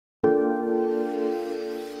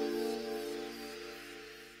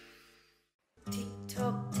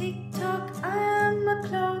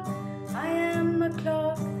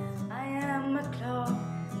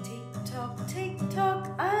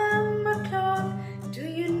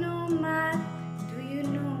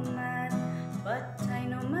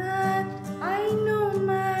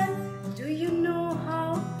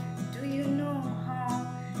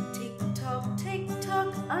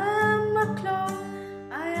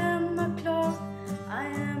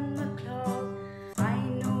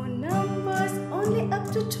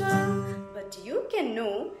12. But you can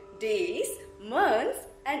know days, months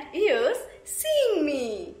and years seeing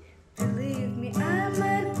me. Believe me, I'm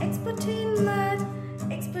an expert in math,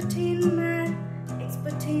 expert in math,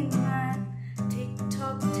 expert in math.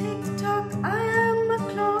 Tick-tock, tick-tock, I am a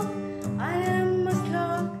clock, I am a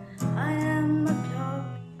clock, I am a clock.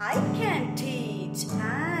 I can teach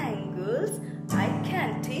angles, I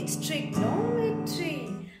can teach trigonometry.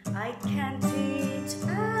 I can teach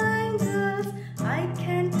angles, I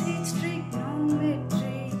can teach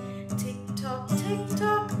trigonometry. Tick-tock,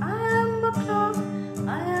 tick-tock, I am a clock,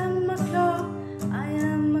 I am a clock, I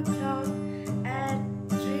am a clock. At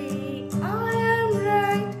 3 I am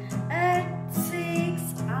right, at 6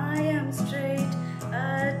 I am straight,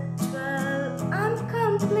 at 12 I'm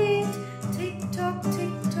complete. Tick-tock,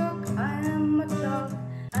 tick-tock, I am a clock.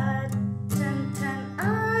 At 10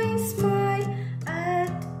 I smile,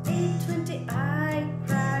 at 8:20 I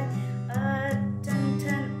cry, at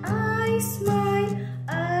 10 I smile,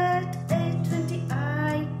 at 8:20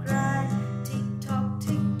 I cry. Tick-tock,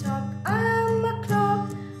 tick-tock, I am a clock,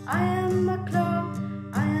 I am a clock,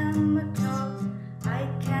 I am a clock. I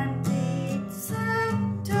can teach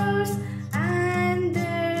sectors and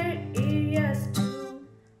their areas too.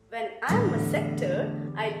 When I'm a sector,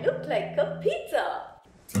 I look like a pizza.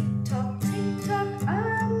 Tick-tock, tick-tock, I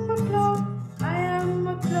am a clock, I am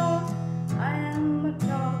a clock, I am a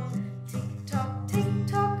clock. Tick-tock,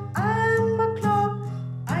 tick-tock, I am a clock,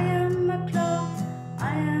 I am a clock,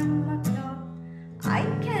 I am a clock. I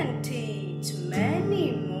can teach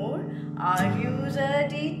many more. Are you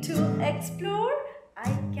ready to explore?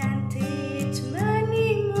 I can teach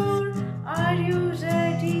many more. Are you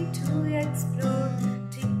ready to explore?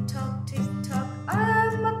 Tick-tock, tick-tock, I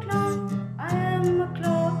am a clock, I am a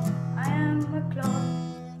clock, I am a clock.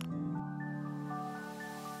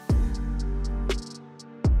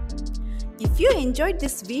 If you enjoyed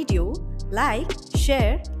this video, like,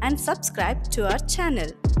 share and subscribe to our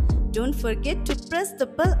channel. Don't forget to press the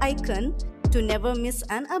bell icon to never miss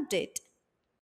an update.